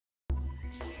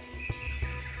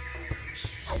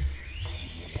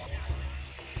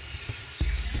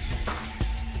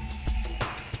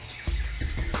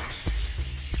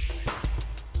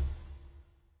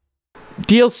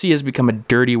DLC has become a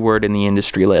dirty word in the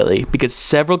industry lately because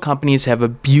several companies have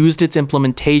abused its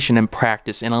implementation and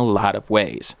practice in a lot of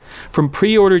ways. From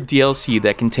pre-order DLC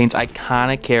that contains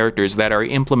iconic characters that are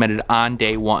implemented on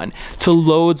day one, to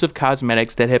loads of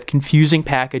cosmetics that have confusing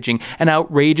packaging and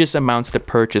outrageous amounts to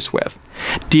purchase with.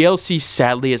 DLC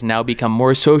sadly has now become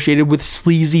more associated with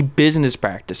sleazy business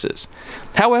practices.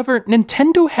 However,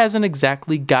 Nintendo hasn't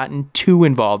exactly gotten too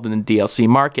involved in the DLC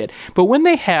market, but when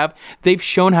they have, they've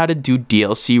shown how to do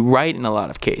DLC right in a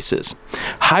lot of cases.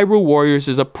 Hyrule Warriors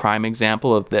is a prime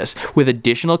example of this, with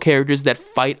additional characters that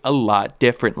fight a lot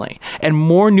differently, and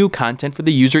more new content for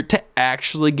the user to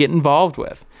actually get involved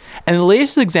with. And the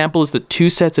latest example is the 2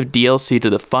 sets of DLC to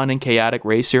the fun and chaotic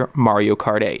racer Mario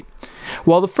Kart 8.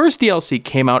 While the first DLC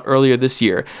came out earlier this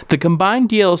year, the combined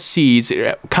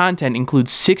DLC's content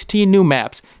includes 16 new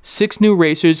maps, 6 new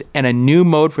racers, and a new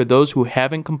mode for those who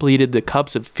haven't completed the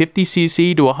cups of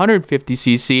 50cc to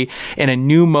 150cc, and a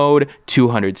new mode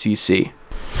 200cc.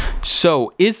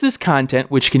 So, is this content,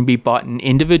 which can be bought in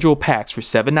individual packs for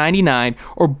 $7.99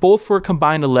 or both for a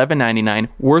combined $11.99,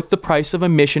 worth the price of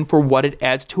admission for what it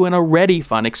adds to an already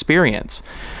fun experience?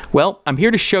 Well, I'm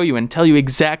here to show you and tell you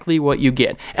exactly what you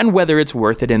get and whether it's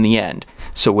worth it in the end.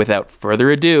 So without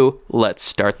further ado, let's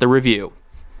start the review.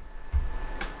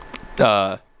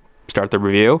 Start the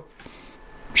review?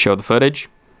 Show the footage?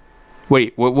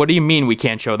 Wait, what do you mean we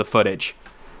can't show the footage?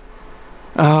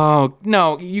 Oh,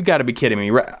 no, you gotta be kidding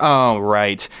me. Oh,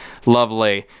 right.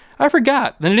 Lovely. I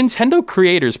forgot, the Nintendo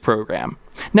Creators Program.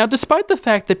 Now, despite the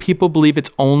fact that people believe it's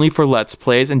only for Let's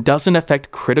Plays and doesn't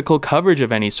affect critical coverage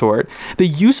of any sort, the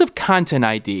use of Content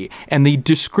ID and the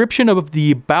description of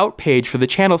the About page for the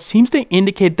channel seems to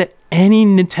indicate that any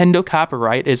Nintendo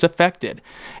copyright is affected.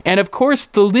 And of course,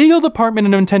 the legal department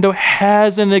of Nintendo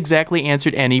hasn't exactly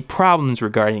answered any problems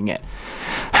regarding it.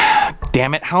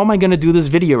 Damn it, how am I going to do this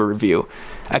video review?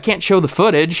 I can't show the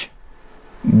footage.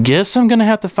 Guess I'm going to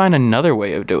have to find another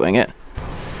way of doing it.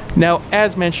 Now,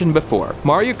 as mentioned before,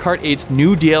 Mario Kart 8's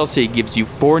new DLC gives you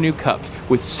 4 new cups,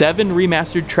 with 7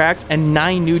 remastered tracks and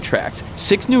 9 new tracks,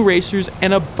 6 new racers,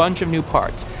 and a bunch of new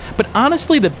parts. But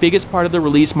honestly, the biggest part of the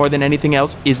release more than anything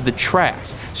else is the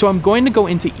tracks, so I'm going to go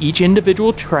into each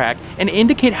individual track and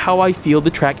indicate how I feel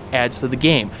the track adds to the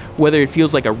game, whether it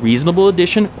feels like a reasonable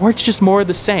addition or it's just more of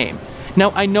the same.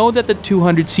 Now, I know that the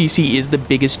 200cc is the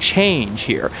biggest change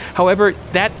here, however,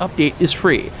 that update is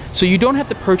free, so you don't have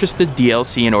to purchase the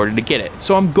DLC in order to get it,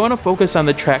 so I'm going to focus on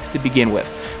the tracks to begin with.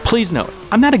 Please note,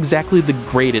 I'm not exactly the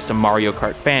greatest of Mario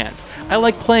Kart fans. I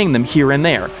like playing them here and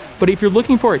there, but if you're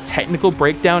looking for a technical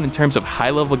breakdown in terms of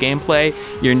high-level gameplay,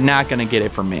 you're not going to get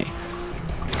it from me.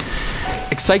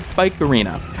 Excite Bike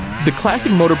Arena. The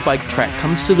classic motorbike track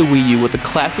comes to the Wii U with the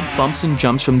classic bumps and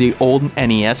jumps from the old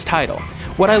NES title.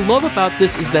 What I love about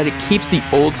this is that it keeps the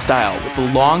old style with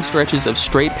the long stretches of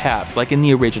straight paths like in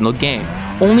the original game,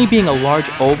 only being a large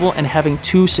oval and having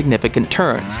 2 significant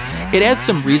turns. It adds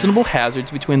some reasonable hazards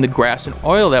between the grass and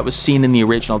oil that was seen in the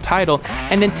original title,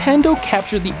 and Nintendo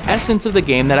captured the essence of the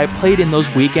game that I played in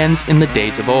those weekends in the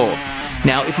days of old.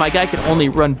 Now, if my guy could only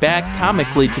run back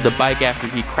comically to the bike after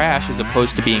he crashed as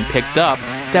opposed to being picked up,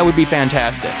 that would be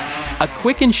fantastic. A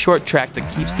quick and short track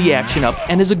that keeps the action up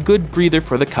and is a good breather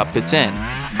for the cup it's in.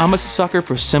 I'm a sucker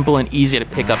for simple and easy to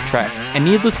pick up tracks, and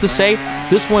needless to say,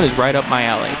 this one is right up my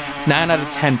alley. 9 out of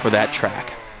 10 for that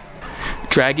track.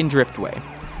 Dragon Driftway.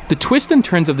 The twists and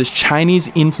turns of this Chinese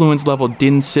influence level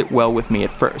didn't sit well with me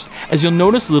at first, as you'll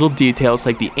notice little details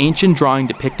like the ancient drawing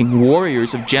depicting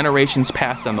warriors of generations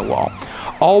past on the wall,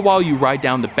 all while you ride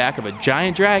down the back of a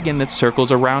giant dragon that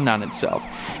circles around on itself.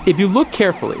 If you look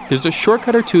carefully, there's a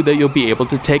shortcut or two that you'll be able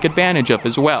to take advantage of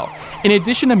as well, in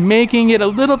addition to making it a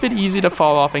little bit easy to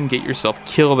fall off and get yourself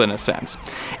killed in a sense.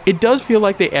 It does feel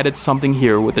like they added something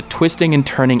here with the twisting and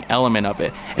turning element of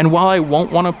it, and while I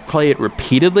won't want to play it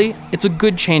repeatedly, it's a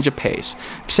good change of pace.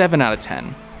 7 out of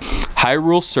 10.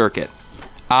 Hyrule Circuit.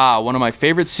 One of my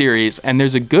favorite series, and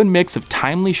there's a good mix of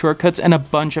timely shortcuts and a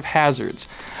bunch of hazards.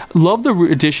 Love the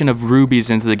addition of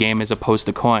rubies into the game as opposed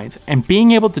to coins, and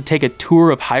being able to take a tour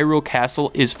of Hyrule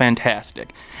Castle is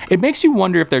fantastic. It makes you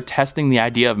wonder if they're testing the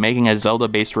idea of making a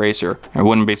Zelda-based racer. I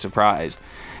wouldn't be surprised.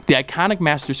 The iconic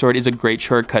Master Sword is a great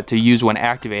shortcut to use when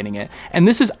activating it, and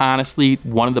this is honestly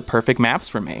one of the perfect maps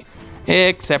for me.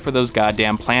 Except for those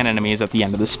goddamn plant enemies at the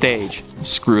end of the stage.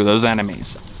 Screw those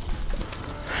enemies.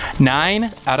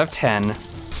 9 out of 10.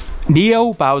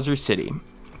 Neo Bowser City.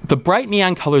 The bright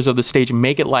neon colors of the stage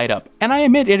make it light up, and I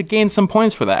admit it gains some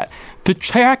points for that. The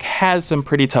track has some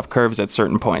pretty tough curves at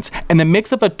certain points, and the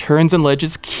mix-up of turns and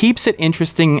ledges keeps it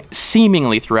interesting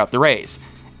seemingly throughout the race.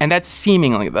 And that's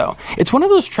seemingly though. It's one of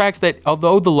those tracks that,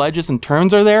 although the ledges and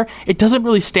turns are there, it doesn't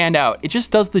really stand out. It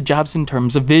just does the jobs in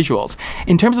terms of visuals.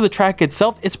 In terms of the track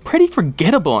itself, it's pretty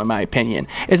forgettable in my opinion.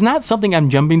 It's not something I'm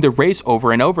jumping to race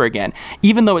over and over again,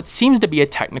 even though it seems to be a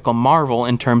technical marvel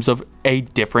in terms of a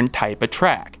different type of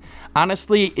track.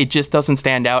 Honestly, it just doesn't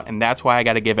stand out, and that's why I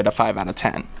gotta give it a 5 out of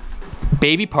 10.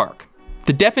 Baby Park.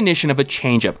 The definition of a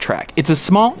change-up track. It's a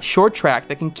small, short track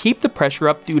that can keep the pressure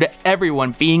up due to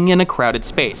everyone being in a crowded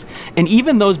space, and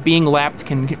even those being lapped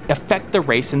can affect the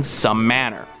race in some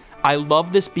manner. I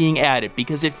love this being added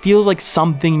because it feels like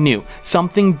something new,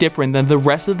 something different than the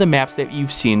rest of the maps that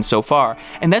you've seen so far,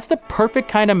 and that's the perfect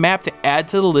kind of map to add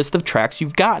to the list of tracks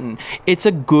you've gotten. It's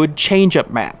a good change-up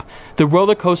map. The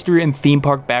roller coaster and theme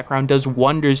park background does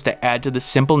wonders to add to the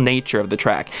simple nature of the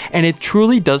track, and it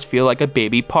truly does feel like a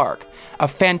baby park. A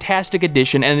fantastic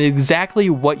addition and exactly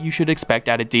what you should expect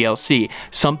out of DLC,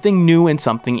 something new and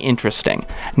something interesting.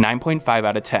 9.5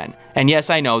 out of 10. And yes,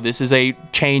 I know this is a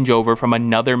changeover from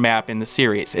another map in the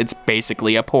series, it's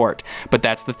basically a port, but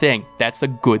that's the thing, that's a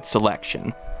good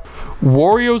selection.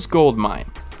 Wario's Gold Mine.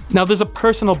 Now there's a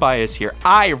personal bias here.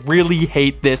 I really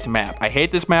hate this map. I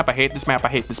hate this map, I hate this map, I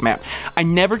hate this map. I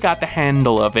never got the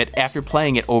handle of it after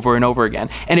playing it over and over again,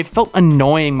 and it felt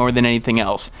annoying more than anything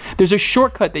else. There's a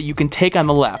shortcut that you can take on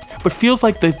the left, but feels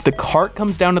like the cart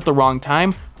comes down at the wrong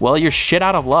time. Well, you're shit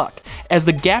out of luck, as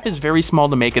the gap is very small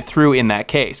to make it through in that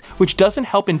case, which doesn't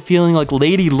help in feeling like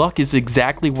Lady Luck is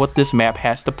exactly what this map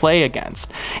has to play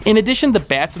against. In addition, the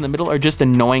bats in the middle are just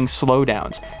annoying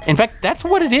slowdowns. In fact, that's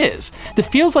what it is. It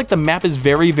feels like the map is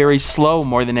very, very slow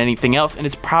more than anything else, and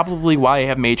it's probably why I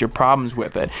have major problems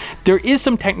with it. There is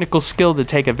some technical skill to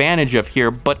take advantage of here,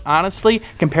 but honestly,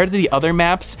 compared to the other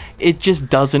maps, it just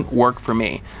doesn't work for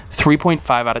me.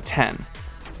 3.5 out of 10.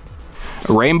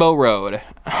 Rainbow Road.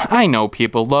 I know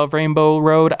people love Rainbow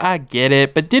Road, I get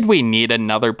it, but did we need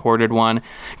another ported one?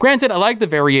 Granted, I like the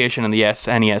variation in the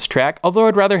SNES track, although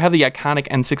I'd rather have the iconic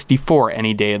N64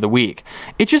 any day of the week.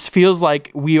 It just feels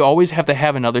like we always have to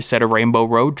have another set of Rainbow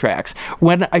Road tracks,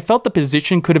 when I felt the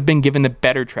position could have been given the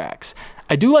better tracks.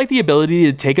 I do like the ability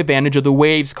to take advantage of the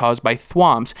waves caused by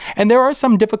thwomps, and there are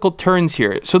some difficult turns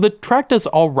here, so the track does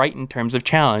alright in terms of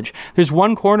challenge. There's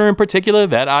one corner in particular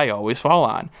that I always fall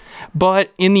on.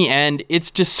 But in the end,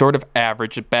 it's just sort of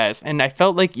average at best, and I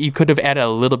felt like you could have added a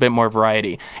little bit more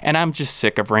variety, and I'm just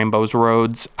sick of Rainbow's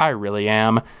Roads, I really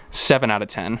am. 7 out of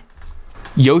 10.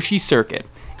 Yoshi Circuit.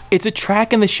 It's a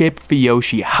track in the shape of a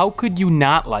Yoshi, how could you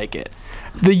not like it?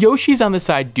 The Yoshis on the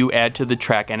side do add to the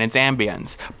track and its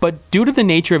ambience, but due to the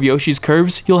nature of Yoshi's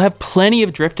curves, you'll have plenty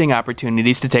of drifting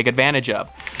opportunities to take advantage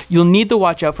of. You'll need to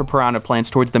watch out for piranha plants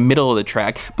towards the middle of the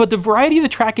track, but the variety of the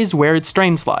track is where its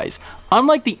strength lies.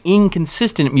 Unlike the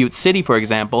inconsistent Mute City, for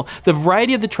example, the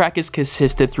variety of the track is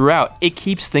consistent throughout. It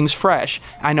keeps things fresh.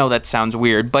 I know that sounds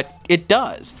weird, but it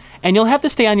does. And you'll have to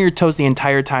stay on your toes the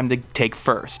entire time to take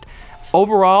first.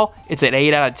 Overall, it's an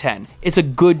 8 out of 10. It's a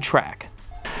good track.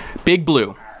 Big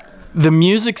Blue. The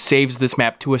music saves this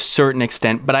map to a certain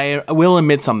extent, but I will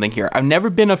admit something here. I've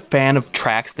never been a fan of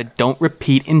tracks that don't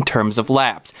repeat in terms of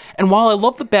laps. And while I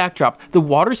love the backdrop, the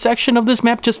water section of this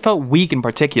map just felt weak in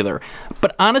particular.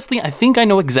 But honestly, I think I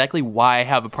know exactly why I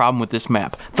have a problem with this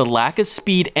map. The lack of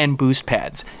speed and boost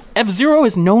pads. F-Zero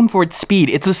is known for its speed.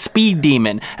 It's a speed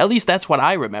demon. At least that's what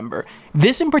I remember.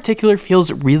 This in particular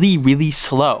feels really, really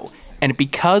slow. And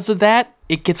because of that,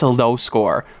 it gets a low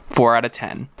score. 4 out of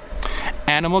 10.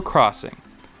 Animal Crossing.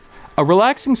 A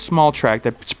relaxing small track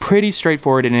that's pretty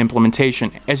straightforward in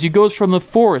implementation, as you go from the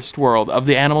forest world of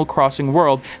the Animal Crossing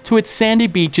world to its sandy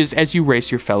beaches as you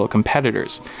race your fellow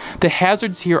competitors. The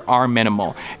hazards here are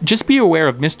minimal. Just be aware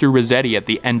of Mr. Rossetti at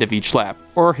the end of each lap,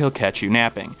 or he'll catch you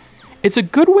napping. It's a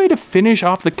good way to finish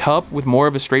off the cup with more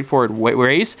of a straightforward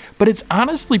race, but it's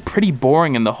honestly pretty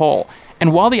boring in the whole.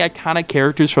 And while the iconic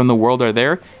characters from the world are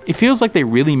there, it feels like they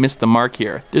really missed the mark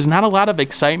here. There's not a lot of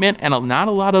excitement and not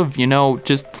a lot of,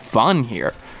 just fun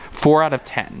here. 4 out of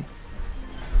 10.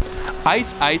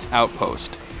 Ice Ice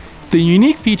Outpost. The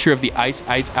unique feature of the Ice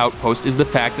Ice Outpost is the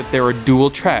fact that there are dual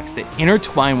tracks that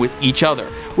intertwine with each other,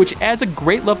 which adds a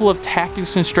great level of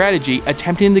tactics and strategy,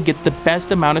 attempting to get the best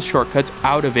amount of shortcuts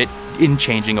out of it in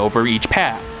changing over each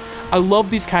path. I love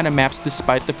these kind of maps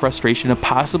despite the frustration of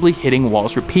possibly hitting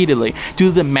walls repeatedly due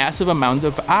to the massive amounts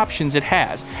of options it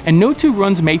has, and no two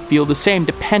runs may feel the same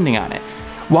depending on it.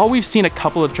 While we've seen a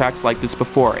couple of tracks like this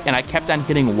before, and I kept on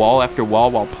hitting wall after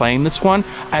wall while playing this one,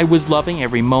 I was loving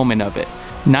every moment of it.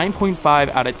 9.5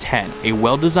 out of 10, a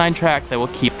well-designed track that will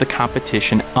keep the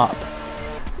competition up.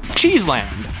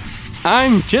 Cheeseland.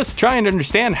 I'm just trying to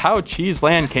understand how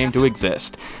Cheeseland came to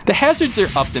exist. The hazards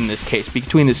are upped in this case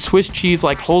between the Swiss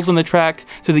cheese-like holes in the tracks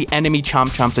to the enemy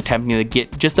chomp-chomps attempting to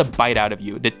get just a bite out of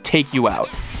you to take you out.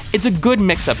 It's a good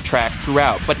mix-up track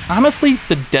throughout, but honestly,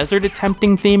 the desert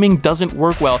attempting theming doesn't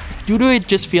work well due to it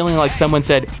just feeling like someone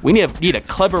said, we need a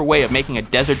clever way of making a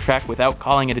desert track without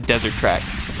calling it a desert track.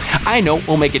 I know,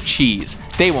 we'll make it cheese.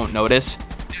 They won't notice.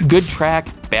 Good track,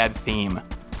 bad theme.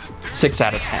 6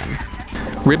 out of 10.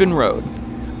 Ribbon Road.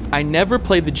 I never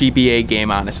played the GBA game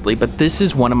honestly, but this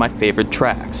is one of my favorite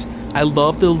tracks. I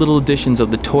love the little additions of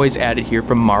the toys added here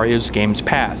from Mario's games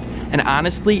past, and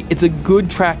honestly, it's a good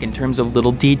track in terms of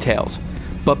little details.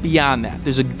 But beyond that,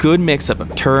 there's a good mix up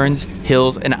of turns,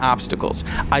 hills, and obstacles.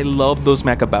 I love those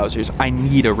Mecha Bowsers. I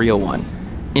need a real one.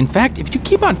 In fact, if you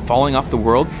keep on falling off the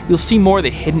world, you'll see more of the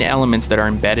hidden elements that are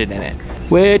embedded in it,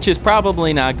 which is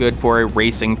probably not good for a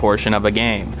racing portion of a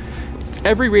game.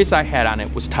 Every race I had on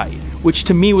it was tight, which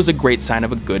to me was a great sign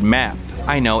of a good map.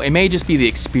 I know, it may just be the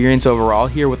experience overall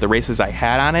here with the races I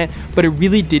had on it, but it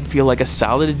really did feel like a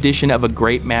solid addition of a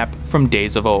great map from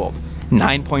days of old.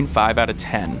 9.5 out of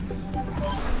 10.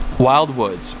 Wild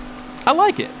Woods. I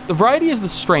like it. The variety is the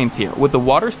strength here, with the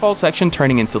waterfall section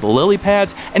turning into the lily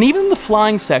pads, and even the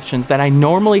flying sections that I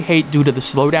normally hate due to the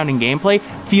slowdown in gameplay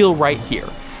feel right here.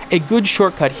 A good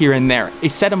shortcut here and there, a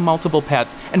set of multiple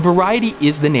paths, and variety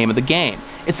is the name of the game.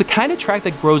 It's the kind of track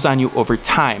that grows on you over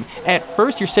time. At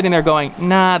first you're sitting there going,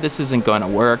 nah, this isn't gonna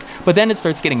work, but then it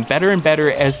starts getting better and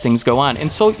better as things go on, and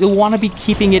so you'll want to be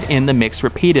keeping it in the mix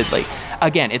repeatedly.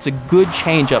 Again, it's a good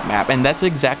change-up map, and that's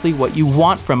exactly what you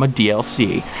want from a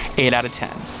DLC. 8 out of 10.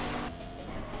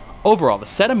 Overall, the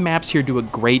set of maps here do a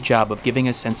great job of giving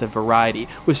a sense of variety,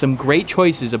 with some great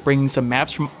choices of bringing some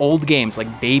maps from old games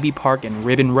like Baby Park and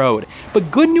Ribbon Road, but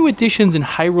good new additions in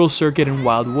Hyrule Circuit and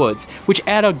Wild Woods, which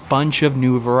add a bunch of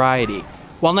new variety.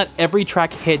 While not every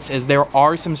track hits, as there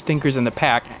are some stinkers in the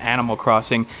pack, Animal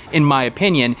Crossing, in my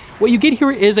opinion, what you get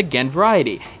here is again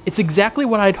variety. It's exactly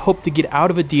what I'd hoped to get out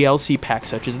of a DLC pack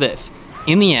such as this.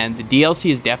 In the end, the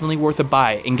DLC is definitely worth a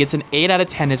buy and gets an 8 out of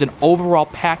 10 as an overall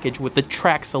package with the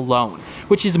tracks alone,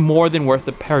 which is more than worth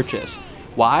the purchase.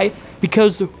 Why?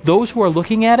 Because those who are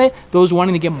looking at it, those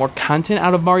wanting to get more content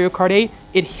out of Mario Kart 8,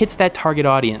 it hits that target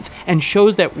audience and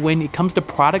shows that when it comes to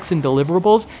products and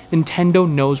deliverables, Nintendo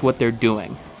knows what they're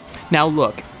doing. Now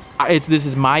look, this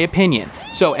is my opinion,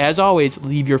 so as always,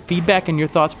 leave your feedback and your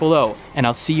thoughts below, and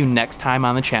I'll see you next time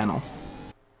on the channel.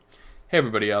 Hey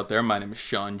everybody out there, my name is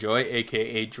Sean Joy,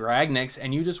 aka Dragnix,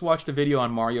 and you just watched a video on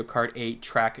Mario Kart 8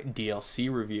 track DLC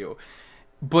review.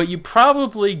 But you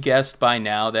probably guessed by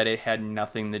now that it had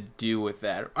nothing to do with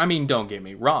that. I mean, don't get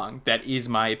me wrong, that is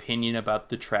my opinion about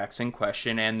the tracks in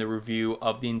question and the review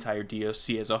of the entire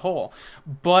DLC as a whole.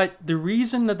 But the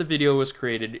reason that the video was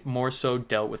created more so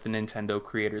dealt with the Nintendo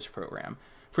Creators Program.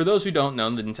 For those who don't know,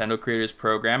 the Nintendo Creators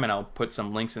Program, and I'll put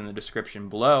some links in the description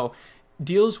below,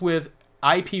 deals with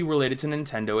IP related to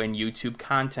Nintendo and YouTube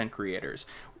content creators.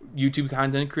 YouTube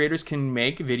content creators can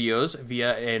make videos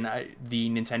via the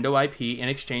Nintendo IP in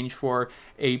exchange for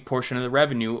a portion of the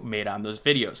revenue made on those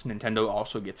videos. Nintendo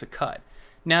also gets a cut.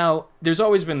 Now, there's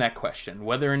always been that question,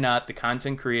 whether or not the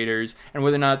content creators and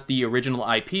whether or not the original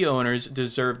IP owners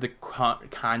deserve the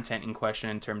content in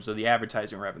question in terms of the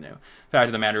advertising revenue. Fact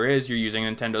of the matter is, you're using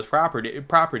Nintendo's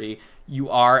property. You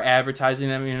are advertising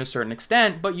them in a certain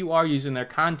extent, but you are using their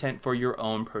content for your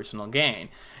own personal gain.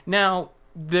 Now,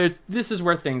 this is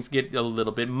where things get a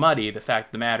little bit muddy. The fact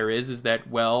of the matter is that,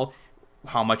 well,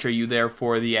 how much are you there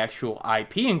for the actual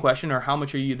IP in question, or how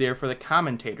much are you there for the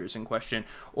commentators in question,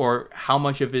 or how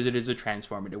much of it is a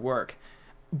transformative work?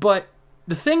 But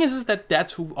the thing is that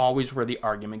that's always where the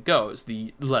argument goes,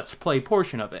 the let's play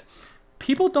portion of it.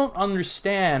 People don't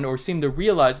understand or seem to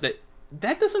realize that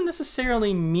that doesn't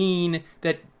necessarily mean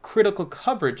that critical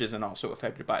coverage isn't also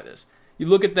affected by this. You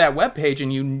look at that webpage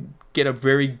and you get a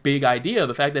very big idea of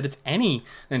the fact that it's any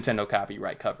Nintendo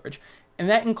copyright coverage. And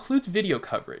that includes video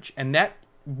coverage, and that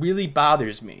really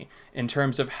bothers me in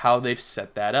terms of how they've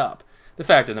set that up. The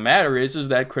fact of the matter is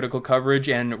that critical coverage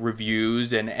and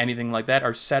reviews and anything like that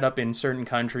are set up in certain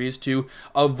countries to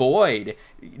avoid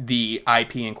the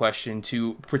IP in question,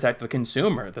 to protect the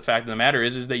consumer. The fact of the matter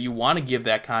is that you want to give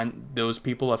those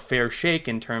people a fair shake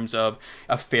in terms of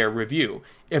a fair review.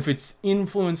 If it's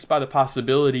influenced by the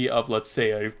possibility of, let's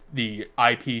say, the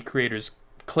IP creators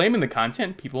claiming the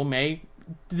content, people may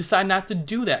decide not to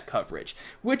do that coverage,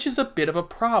 which is a bit of a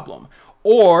problem.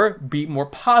 Or be more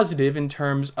positive in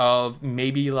terms of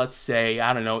maybe, let's say,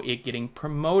 I don't know, it getting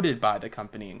promoted by the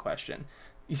company in question.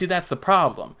 You see, that's the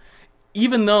problem.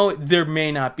 even though there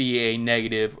may not be a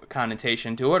negative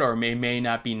connotation to it, or may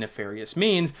not be nefarious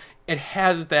means, it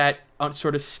has that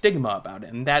sort of stigma about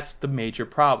it, and that's the major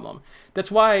problem. That's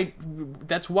why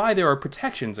there are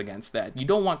protections against that. You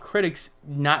don't want critics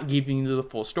not giving you the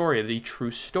full story, the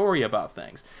true story about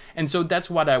things. And so that's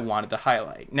what I wanted to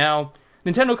highlight. Now,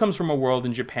 Nintendo comes from a world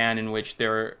in Japan in which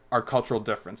there are cultural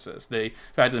differences. The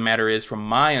fact of the matter is, from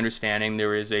my understanding,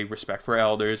 there is a respect for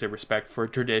elders, a respect for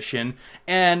tradition,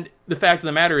 and the fact of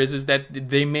the matter is that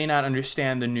they may not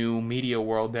understand the new media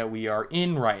world that we are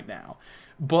in right now.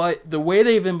 But the way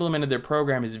they've implemented their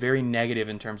program is very negative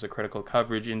in terms of critical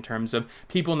coverage, in terms of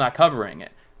people not covering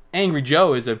it. Angry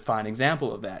Joe is a fine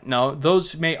example of that. Now,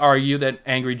 those may argue that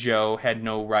Angry Joe had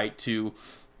no right to,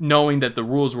 knowing that the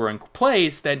rules were in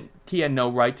place, that he had no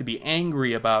right to be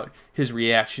angry about his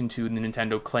reaction to the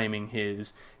Nintendo claiming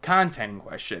his content in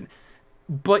question.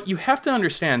 But you have to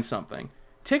understand something.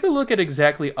 Take a look at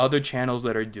exactly other channels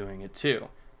that are doing it too.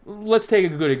 Let's take a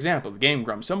good example, Game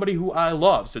Grumps, somebody who I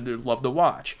love, so they love to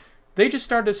watch. They just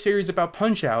started a series about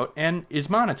Punch-Out and is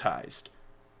monetized.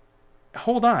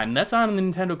 Hold on, that's on the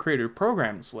Nintendo Creator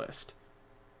Programs list.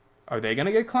 Are they going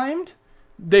to get claimed?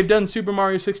 They've done Super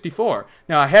Mario 64.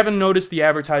 Now, I haven't noticed the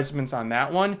advertisements on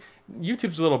that one.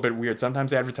 YouTube's a little bit weird.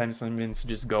 Sometimes advertisements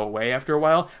just go away after a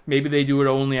while. Maybe they do it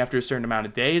only after a certain amount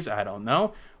of days. I don't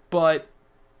know. But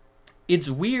it's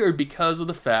weird because of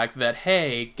the fact that,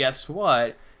 hey, guess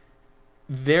what?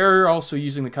 They're also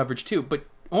using the coverage too. But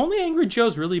only Angry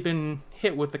Joe's really been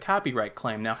hit with the copyright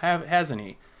claim. Now, hasn't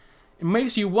he? It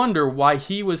makes you wonder why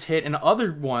he was hit and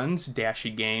other ones, Dashy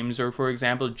Games or, for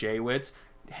example, Jaywitz,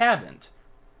 haven't.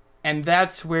 And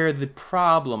that's where the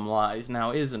problem lies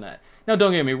now, isn't it? Now,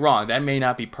 don't get me wrong. That may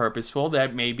not be purposeful.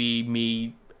 That may be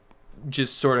me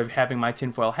just sort of having my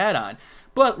tinfoil hat on.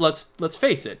 But let's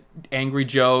face it. Angry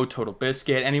Joe, Total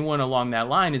Biscuit, anyone along that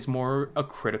line is more a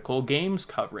critical games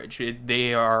coverage.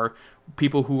 They are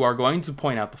people who are going to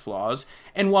point out the flaws.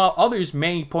 And while others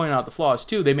may point out the flaws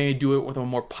too, they may do it with a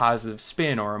more positive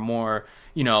spin or a more,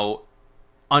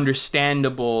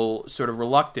 understandable sort of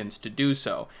reluctance to do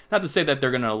so. Not to say that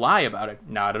they're going to lie about it.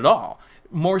 Not at all.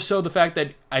 More so the fact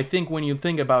that I think when you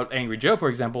think about Angry Joe, for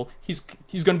example, he's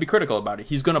going to be critical about it.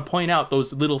 He's going to point out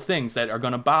those little things that are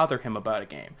going to bother him about a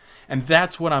game. And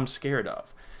that's what I'm scared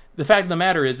of. The fact of the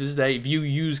matter is that if you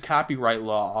use copyright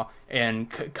law and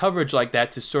coverage like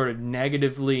that to sort of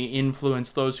negatively influence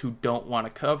those who don't want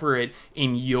to cover it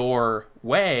in your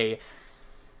way,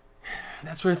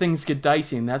 that's where things get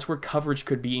dicey, and that's where coverage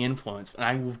could be influenced. And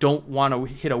I don't want to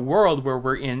hit a world where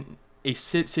we're in a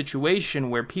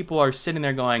situation where people are sitting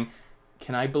there going,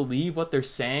 can I believe what they're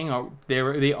saying? Or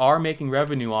they are making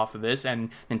revenue off of this,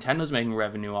 and Nintendo's making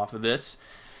revenue off of this.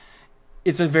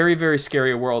 It's a very, very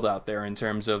scary world out there in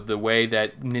terms of the way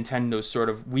that Nintendo's sort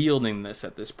of wielding this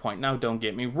at this point. Now, don't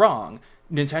get me wrong.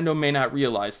 Nintendo may not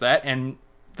realize that, and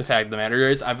the fact of the matter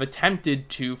is I've attempted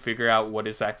to figure out what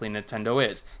exactly Nintendo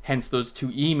is. Hence those 2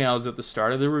 emails at the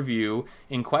start of the review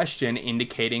in question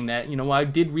indicating that, I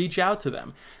did reach out to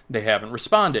them. They haven't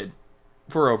responded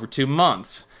for over 2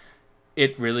 months.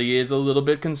 It really is a little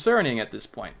bit concerning at this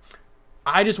point.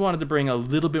 I just wanted to bring a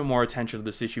little bit more attention to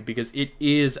this issue because it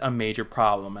is a major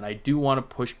problem, and I do want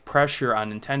to push pressure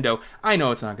on Nintendo. I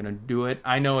know it's not going to do it.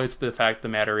 I know it's the fact of the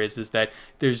matter is that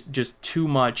there's just too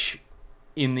much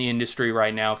in the industry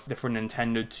right now for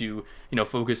Nintendo to,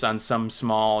 focus on some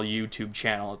small YouTube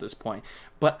channel at this point.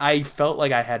 But I felt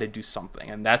like I had to do something,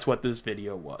 and that's what this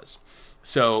video was.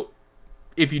 So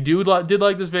if you did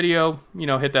like this video,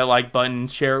 hit that like button,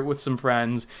 share it with some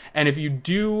friends, and if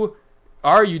you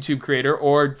are a YouTube creator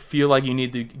or feel like you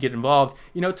need to get involved,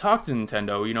 talk to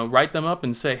Nintendo, write them up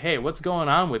and say, hey, what's going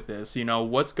on with this?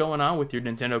 What's going on with your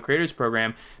Nintendo Creators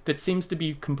Program that seems to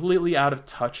be completely out of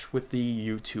touch with the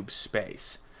YouTube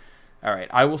space? All right,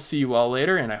 I will see you all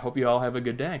later, and I hope you all have a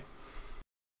good day.